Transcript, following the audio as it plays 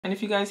And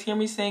if you guys hear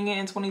me saying it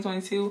in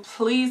 2022,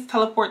 please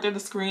teleport through the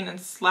screen and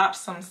slap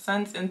some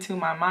sense into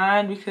my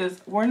mind,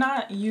 because we're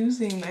not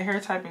using the hair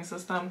typing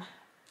system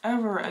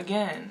ever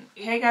again.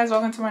 Hey guys,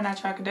 welcome to my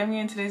Natural Academia.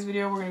 In today's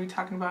video, we're going to be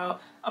talking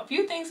about a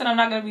few things that I'm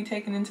not going to be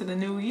taking into the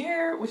new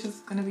year, which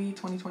is going to be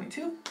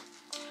 2022.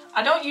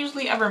 I don't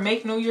usually ever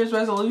make New Year's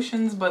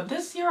resolutions, but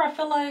this year I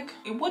feel like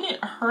it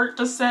wouldn't hurt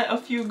to set a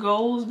few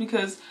goals,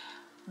 because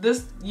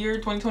this year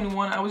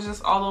 2021 I was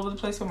just all over the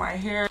place with my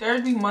hair.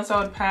 There'd be months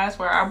I would pass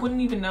where I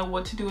wouldn't even know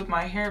what to do with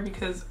my hair,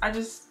 because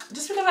just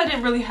because I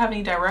didn't really have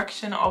any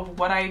direction of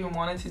what I even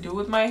wanted to do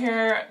with my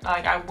hair.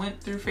 Like, I went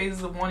through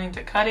phases of wanting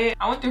to cut it.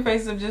 I went through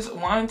phases of just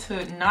wanting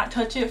to not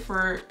touch it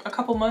for a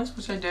couple months,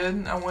 which I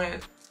did. I went,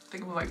 I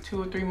think it was like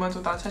 2 or 3 months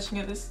without touching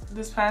it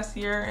this past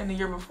year, and the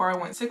year before I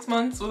went 6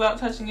 months without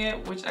touching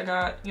it, which I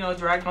got, you know,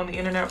 dragged on the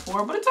internet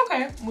for, but it's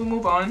okay, we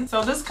move on.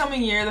 So this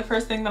coming year, the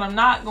first thing that I'm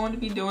not going to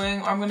be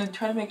doing, or I'm going to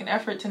try to make an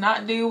effort to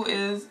not do,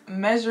 is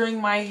measuring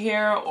my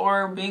hair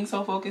or being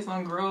so focused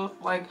on growth.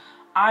 Like,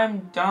 I'm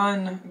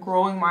done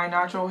growing my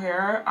natural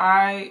hair.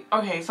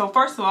 Okay, so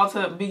first of all,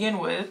 to begin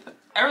with,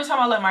 every time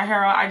I let my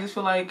hair out, I just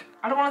feel like,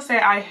 I don't want to say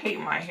I hate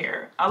my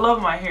hair. I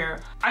love my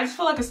hair. I just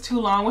feel like it's too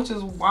long, which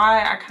is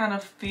why I kind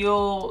of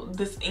feel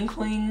this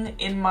inkling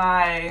in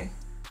my,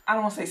 I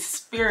don't want to say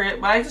spirit,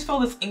 but I just feel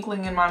this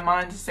inkling in my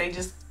mind to say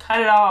just cut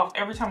it off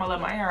every time I let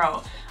my hair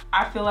out.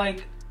 I feel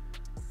like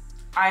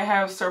I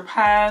have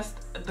surpassed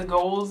the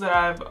goals that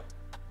I've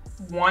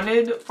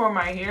wanted for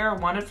my hair,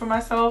 wanted for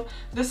myself.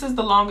 This is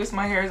the longest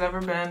my hair has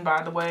ever been,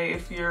 by the way,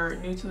 if you're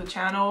new to the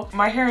channel.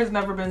 My hair has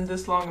never been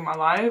this long in my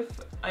life,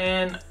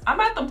 and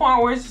I'm at the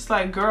point where it's just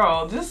like,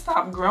 girl, just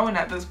stop growing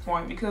at this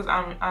point, because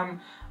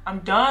I'm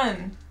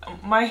done.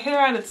 My hair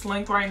at its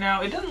length right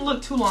now, it doesn't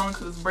look too long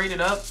because it's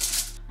braided up.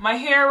 My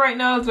hair right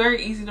now is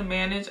very easy to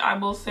manage, I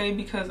will say,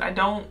 because I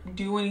don't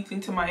do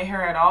anything to my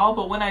hair at all.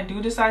 But when I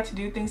do decide to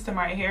do things to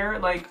my hair,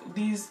 like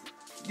these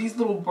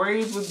little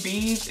braids with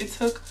beads, it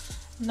took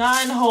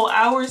 9 whole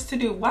hours to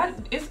do. What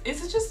is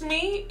it just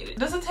me?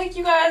 Does it take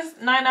you guys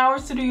 9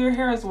 hours to do your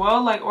hair as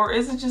well? Like, or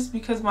is it just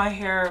because my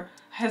hair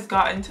has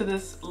gotten to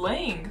this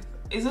length?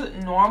 Is it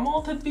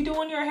normal to be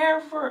doing your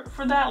hair for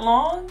that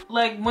long?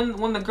 Like,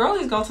 when the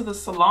girlies go to the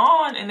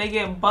salon and they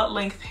get butt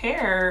length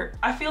hair,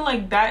 I feel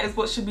like that is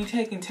what should be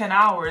taking 10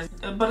 hours.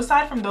 But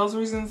aside from those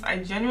reasons, I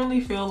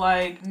genuinely feel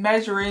like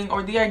measuring,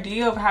 or the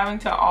idea of having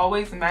to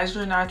always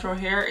measure natural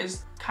hair,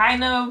 is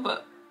kind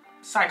of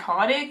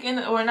psychotic. And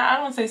or not, I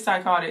don't say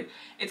psychotic,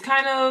 it's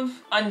kind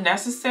of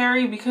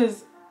unnecessary,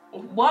 because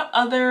what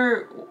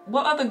other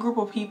group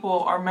of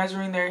people are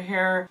measuring their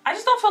hair? I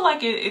just don't feel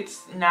like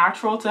it's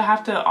natural to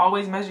have to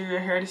always measure your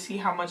hair to see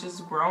how much it's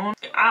grown.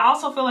 I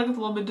also feel like it's a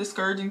little bit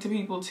discouraging to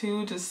people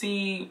too, to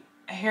see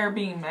hair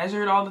being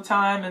measured all the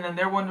time and then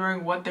they're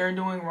wondering what they're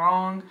doing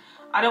wrong.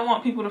 I don't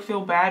want people to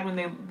feel bad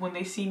when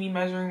they see me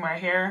measuring my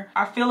hair.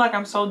 I feel like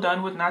I'm so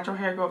done with natural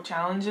hair growth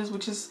challenges,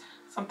 which is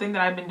something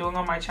that I've been doing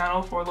on my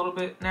channel for a little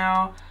bit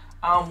now,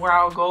 where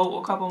I'll go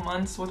a couple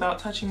months without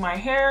touching my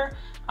hair,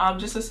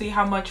 just to see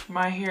how much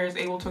my hair is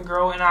able to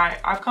grow. And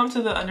I've come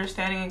to the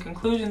understanding and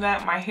conclusion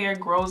that my hair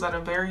grows at a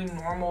very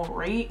normal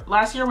rate.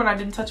 Last year when I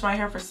didn't touch my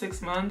hair for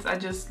 6 months, I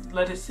just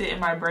let it sit in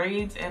my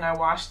braids and I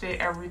washed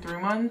it every 3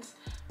 months.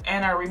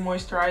 And I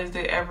re-moisturized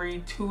it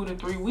every 2 to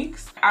 3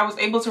 weeks. I was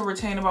able to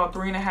retain about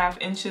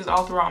 3.5 inches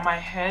all throughout my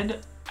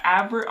head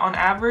on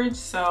average,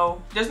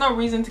 so there's no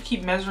reason to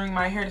keep measuring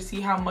my hair to see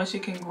how much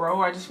it can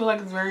grow. I just feel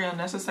like it's very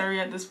unnecessary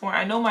at this point.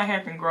 I know my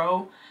hair can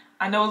grow.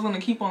 I know it's going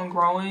to keep on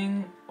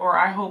growing, or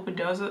I hope it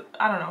does.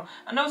 I don't know.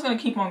 I know it's going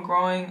to keep on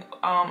growing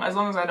as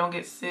long as I don't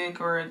get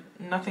sick or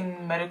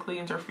nothing medically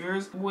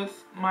interferes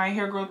with my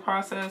hair growth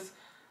process.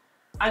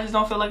 I just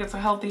don't feel like it's a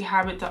healthy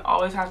habit to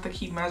always have to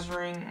keep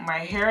measuring my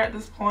hair at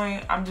this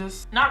point. I'm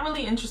just not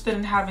really interested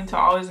in having to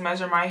always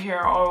measure my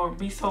hair or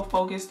be so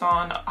focused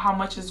on how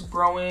much is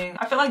growing.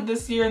 I feel like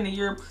this year and the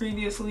year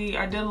previously,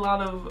 I did a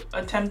lot of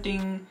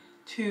attempting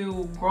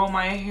to grow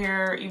my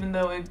hair, even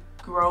though it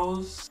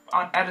grows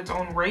at its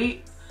own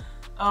rate,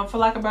 for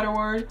lack of better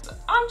words.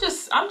 I'm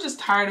just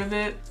tired of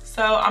it.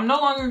 So I'm no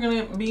longer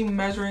gonna be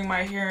measuring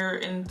my hair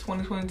in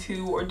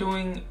 2022 or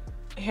doing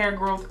hair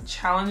growth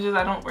challenges.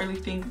 I don't really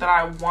think that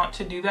I want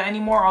to do that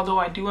anymore, although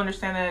I do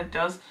understand that it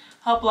does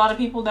help a lot of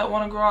people that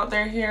want to grow out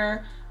their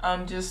hair. I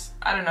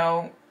don't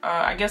know,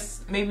 I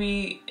guess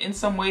maybe in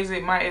some ways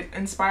it might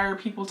inspire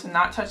people to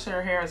not touch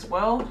their hair as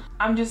well.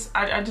 I just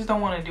don't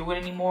want to do it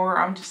anymore.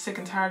 I'm just sick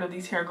and tired of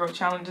these hair growth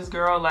challenges,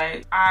 girl.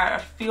 Like, I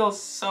feel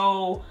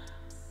so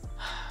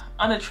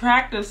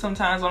unattractive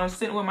sometimes when I'm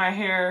sitting with my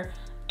hair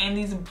and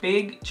these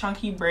big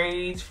chunky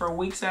braids for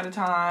weeks at a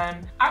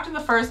time. After the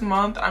first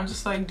month, I'm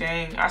just like,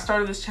 dang, I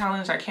started this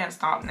challenge, I can't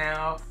stop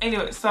now.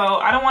 Anyway, so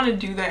I don't want to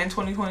do that in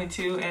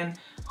 2022, and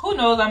who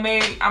knows, I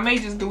may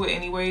just do it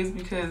anyways,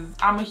 because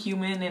I'm a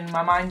human and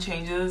my mind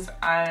changes.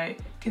 I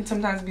can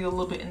sometimes be a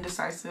little bit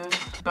indecisive,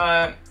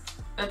 but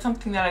that's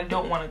something that I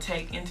don't want to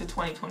take into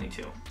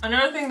 2022.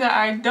 Another thing that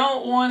I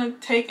don't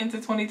want to take into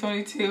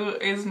 2022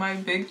 is my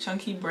big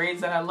chunky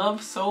braids that I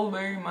love so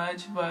very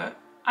much, but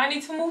I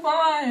need to move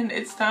on.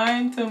 It's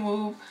time to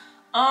move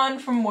on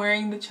from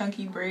wearing the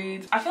chunky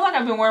braids. I feel like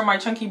I've been wearing my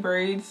chunky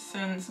braids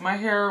since my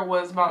hair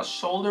was about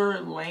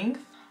shoulder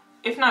length.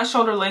 If not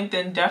shoulder length,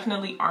 then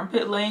definitely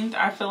armpit length.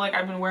 I feel like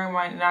I've been wearing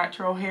my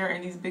natural hair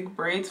in these big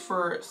braids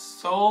for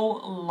so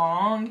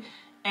long,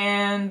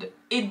 and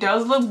it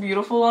does look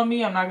beautiful on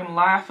me. I'm not gonna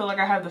lie. I feel like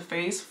I have the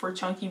face for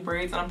chunky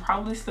braids, and I'm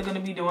probably still gonna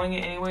be doing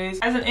it anyways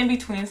as an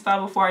in-between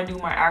style before I do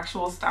my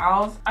actual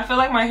styles. I feel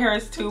like my hair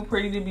is too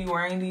pretty to be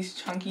wearing these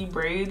chunky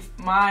braids.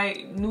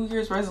 My New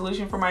Year's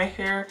resolution for my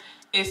hair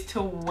is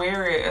to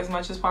wear it as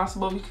much as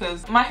possible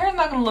because my hair is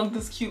not gonna look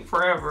this cute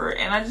forever,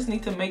 and I just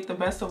need to make the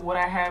best of what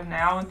I have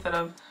now instead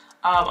of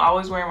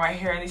always wearing my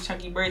hair in these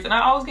chunky braids. And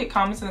I always get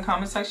comments in the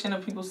comment section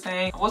of people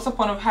saying, what's the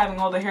point of having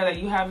all the hair that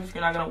you have if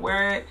you're not gonna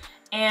wear it?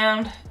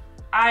 And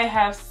I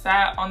have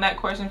sat on that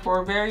question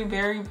for a very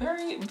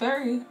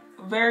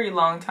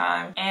long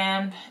time,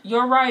 and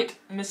you're right,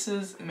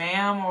 Mrs.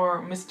 Ma'am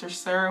or Mr.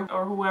 Sir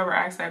or whoever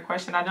asked that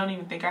question. I don't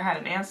even think I had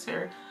an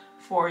answer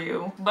for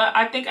you, but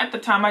I think at the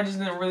time I just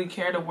didn't really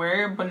care to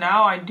wear it, but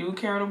now I do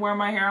care to wear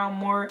my hair out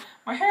more.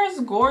 My hair is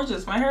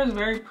gorgeous. My hair is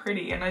very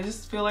pretty, and I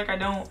just feel like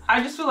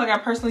I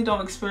personally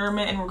don't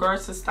experiment in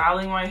regards to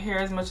styling my hair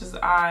as much as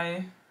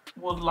I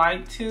would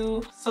like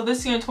to. So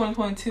this year in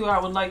 2022, I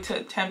would like to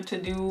attempt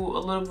to do a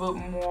little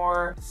bit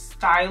more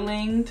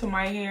styling to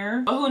my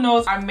hair, but who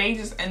knows, I may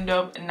just end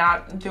up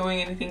not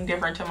doing anything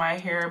different to my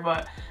hair.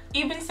 But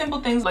even simple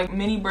things like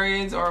mini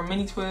braids or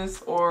mini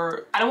twists,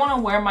 or I don't want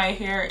to wear my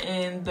hair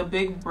in the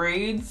big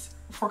braids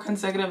for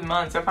consecutive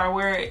months. If I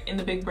wear it in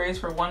the big braids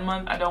for 1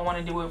 month, I don't want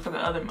to do it for the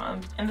other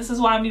month. And this is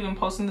why I'm even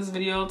posting this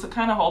video, to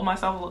kind of hold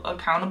myself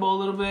accountable a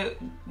little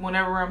bit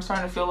whenever I'm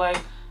starting to feel like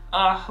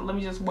let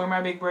me just wear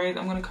my big braids.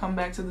 I'm gonna come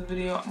back to the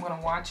video, I'm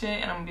gonna watch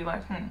it, and I'm gonna be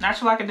like,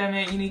 Natural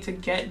Academia, you need to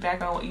get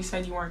back on what you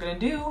said you weren't gonna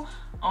do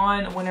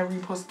on whenever you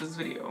post this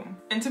video.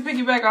 And to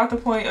piggyback off the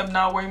point of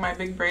not wearing my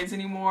big braids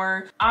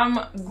anymore, I'm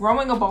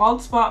growing a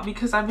bald spot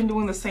because I've been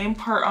doing the same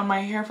part on my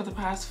hair for the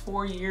past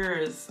 4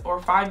 years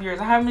or 5 years.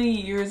 How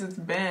many years it's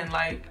been?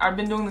 Like, I've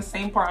been doing the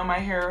same part on my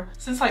hair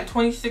since like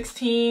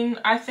 2016,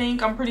 I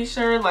think. I'm pretty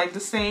sure like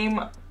the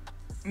same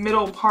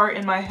middle part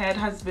in my head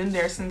has been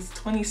there since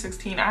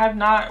 2016. I have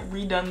not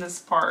redone this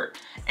part,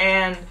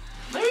 and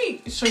let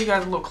me show you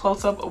guys a little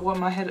close-up of what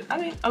my head, I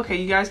mean, okay,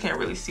 you guys can't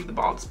really see the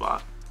bald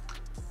spot,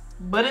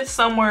 but it's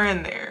somewhere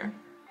in there.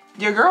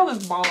 Your girl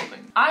is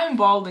balding. I am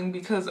balding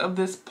because of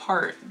this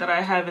part that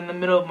I have in the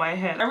middle of my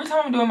head. Every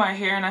time I'm doing my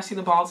hair and I see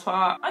the bald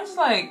spot, I'm just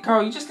like,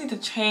 girl, you just need to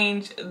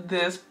change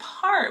this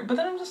part. But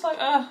then I'm just like,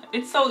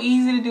 it's so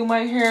easy to do my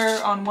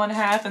hair on one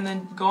half and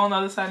then go on the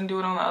other side and do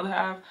it on the other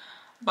half.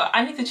 But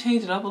I need to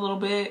change it up a little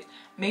bit.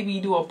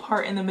 Maybe do a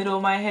part in the middle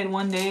of my head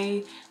one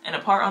day and a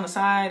part on the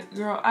side.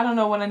 Girl, I don't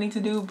know what I need to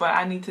do, but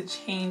I need to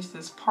change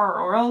this part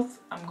or else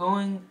I'm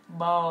going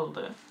bald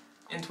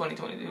in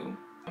 2022.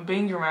 I'm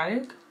being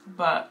dramatic,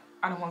 but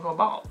I don't want to go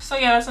bald. So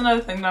yeah, that's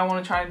another thing that I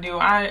want to try to do.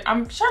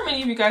 I'm sure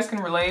many of you guys can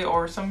relate,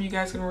 or some of you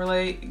guys can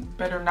relate.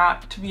 Better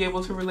not to be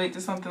able to relate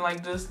to something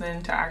like this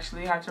than to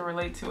actually have to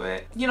relate to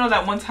it. You know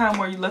that one time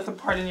where you left a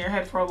part in your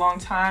head for a long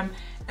time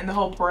and the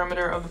whole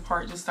perimeter of the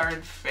part just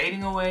started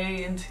fading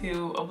away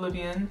into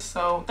oblivion.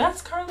 So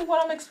that's currently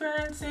what I'm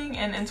experiencing,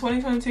 and in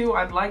 2022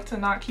 I'd like to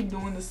not keep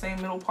doing the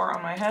same middle part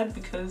on my head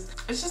because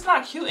it's just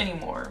not cute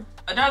anymore.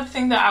 Another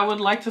thing that I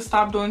would like to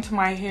stop doing to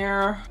my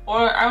hair,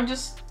 or I would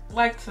just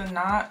like to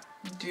not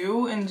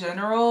do in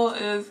general,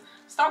 is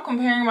stop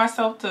comparing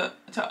myself to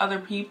other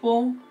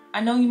people. I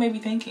know you may be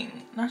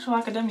thinking, Natural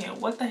Academia,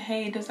 what the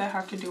hey does that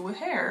have to do with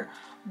hair?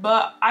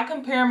 But I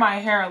compare my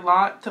hair a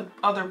lot to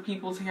other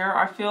people's hair.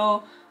 I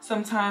feel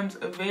sometimes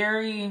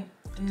very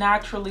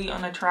naturally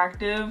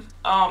unattractive,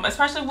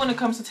 especially when it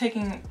comes to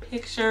taking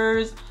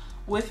pictures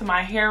with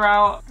my hair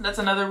out. That's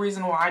another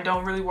reason why I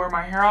don't really wear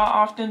my hair out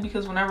often,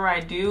 because whenever I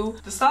do,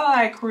 the style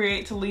I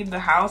create to leave the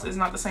house is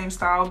not the same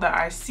style that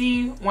I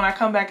see when I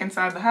come back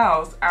inside the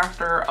house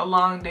after a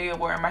long day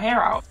of wearing my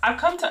hair out. I've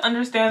come to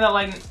understand that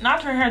like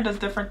natural hair does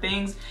different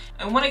things,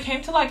 and when it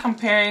came to like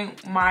comparing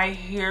my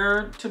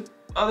hair to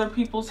other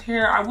people's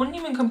hair, I wouldn't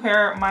even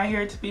compare my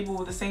hair to people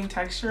with the same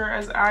texture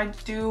as I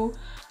do.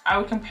 I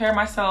would compare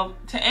myself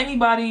to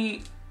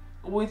anybody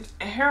with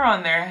hair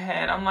on their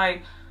head. I'm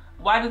like,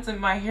 why doesn't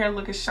my hair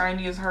look as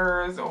shiny as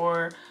hers?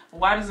 Or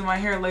why doesn't my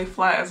hair lay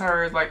flat as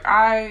hers? Like,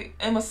 I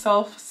am a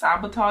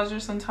self-sabotager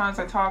sometimes.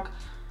 I talk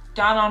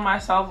down on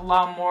myself a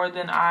lot more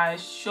than I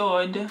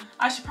should.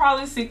 I should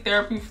probably seek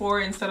therapy for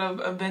it instead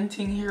of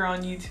venting here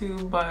on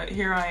YouTube, but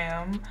here I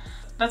am.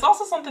 That's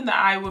also something that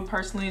I would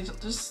personally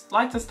just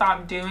like to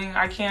stop doing.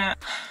 I can't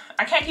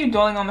keep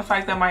dwelling on the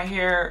fact that my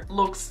hair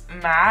looks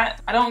matte.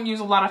 I don't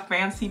use a lot of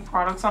fancy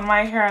products on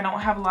my hair. I don't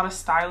have a lot of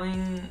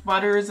styling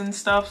butters and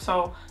stuff,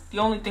 so the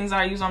only things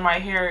I use on my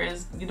hair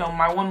is, you know,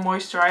 my one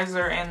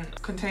moisturizer and a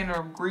container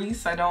of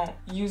grease. I don't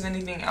use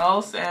anything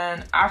else,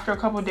 and after a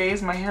couple of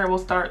days my hair will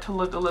start to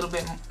look a little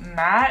bit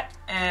matte.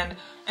 And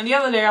the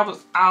other day I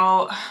was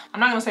out, I'm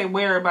not gonna say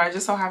where, but I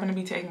just so happened to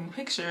be taking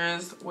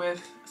pictures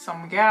with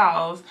some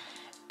gals,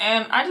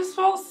 and I just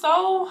felt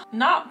so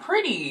not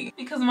pretty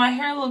because my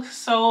hair looks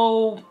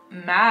so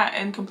matte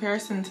in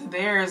comparison to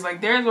theirs.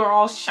 Like theirs were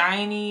all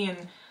shiny,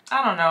 and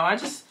I don't know, I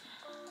just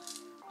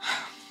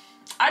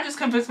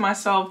convinced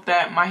myself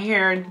that my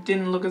hair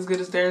didn't look as good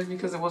as theirs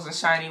because it wasn't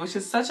shiny, which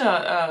is such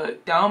a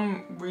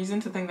dumb reason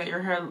to think that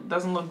your hair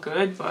doesn't look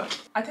good. But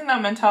I think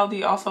that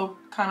mentality also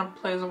kind of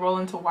plays a role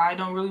into why I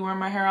don't really wear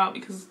my hair out,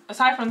 because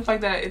aside from the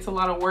fact that it's a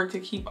lot of work to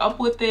keep up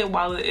with it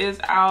while it is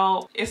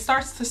out, it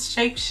starts to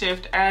shape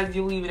shift as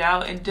you leave it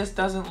out and just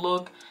doesn't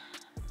look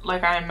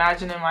like I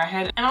imagine in my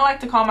head. And I like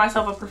to call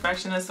myself a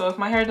perfectionist, so if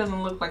my hair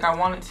doesn't look like I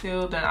want it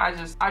to, then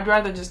I'd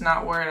rather just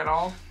not wear it at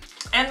all.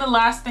 And the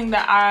last thing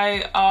that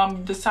I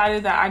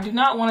decided that I do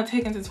not want to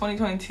take into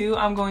 2022,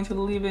 I'm going to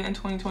leave it in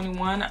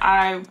 2021.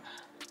 I've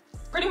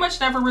pretty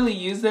much never really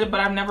used it, but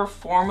I've never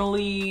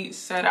formally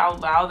said out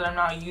loud that I'm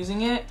not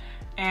using it.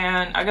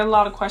 And I get a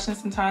lot of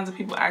questions sometimes if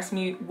people ask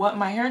me what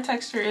my hair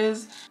texture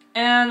is,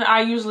 and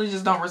I usually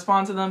just don't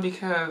respond to them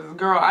because,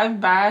 girl,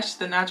 I've bashed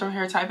the natural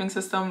hair typing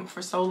system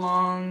for so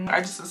long.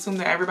 I just assume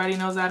that everybody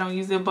knows that I don't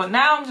use it, but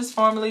now I'm just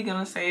formally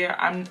gonna say it.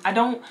 I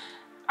don't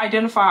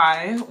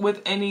identify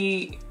with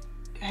any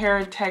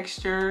hair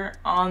texture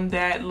on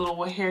that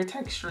little hair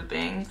texture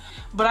thing,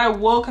 but I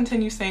will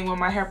continue saying what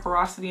my hair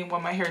porosity and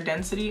what my hair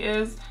density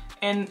is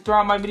and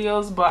throughout my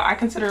videos. But I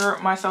consider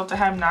myself to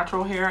have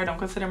natural hair. I don't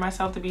consider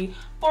myself to be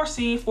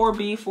 4C,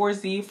 4B,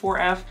 4Z,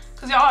 4F,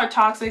 because y'all are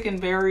toxic and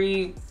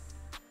very,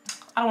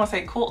 I don't want to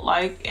say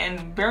cult-like,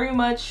 and very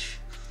much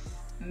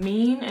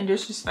mean and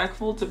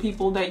disrespectful to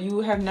people that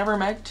you have never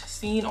met,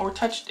 seen, or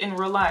touched in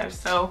real life.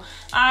 So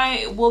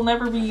I will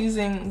never be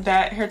using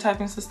that hair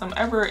typing system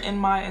ever in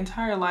my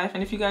entire life.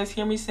 And if you guys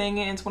hear me saying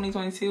it in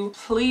 2022,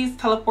 please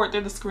teleport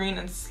through the screen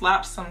and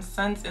slap some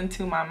sense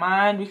into my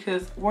mind,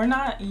 because we're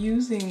not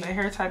using the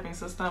hair typing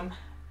system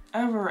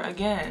ever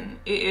again.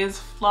 It is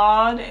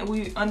flawed, and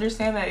we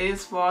understand that it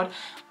is flawed.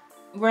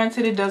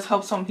 Granted, it does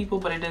help some people,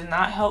 but it does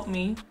not help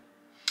me.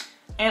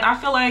 And I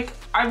feel like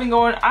I've been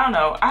going, I don't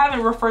know, I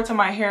haven't referred to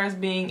my hair as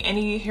being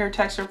any hair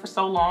texture for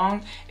so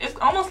long. It's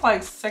almost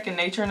like second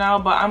nature now,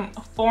 but I'm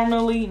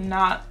formally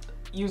not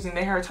using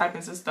the hair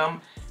typing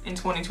system in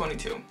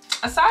 2022.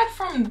 Aside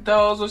from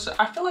those, which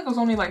I feel like it was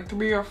only like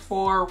 3 or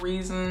 4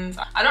 reasons,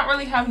 I don't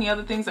really have any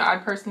other things that I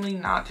personally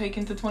not take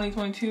into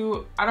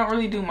 2022. I don't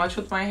really do much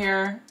with my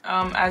hair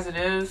as it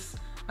is.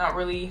 Not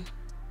really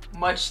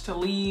much to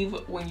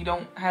leave when you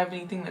don't have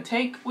anything to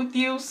take with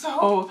you.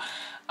 So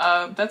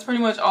that's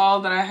pretty much all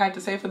that I had to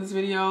say for this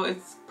video.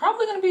 It's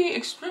probably gonna be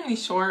extremely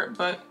short,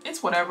 but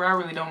it's whatever, I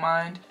really don't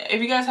mind.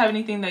 If you guys have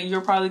anything that you're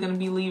probably gonna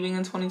be leaving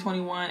in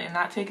 2021 and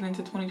not taking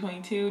into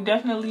 2022,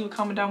 definitely leave a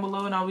comment down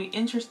below and I'll be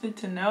interested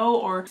to know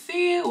or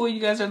see what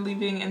you guys are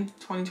leaving in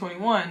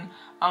 2021.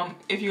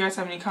 If you guys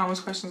have any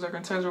comments, questions, or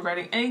concerns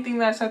regarding anything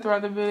that I said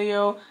throughout the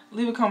video,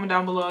 leave a comment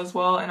down below as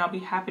well and I'll be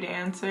happy to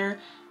answer.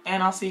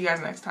 And I'll see you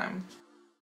guys next time.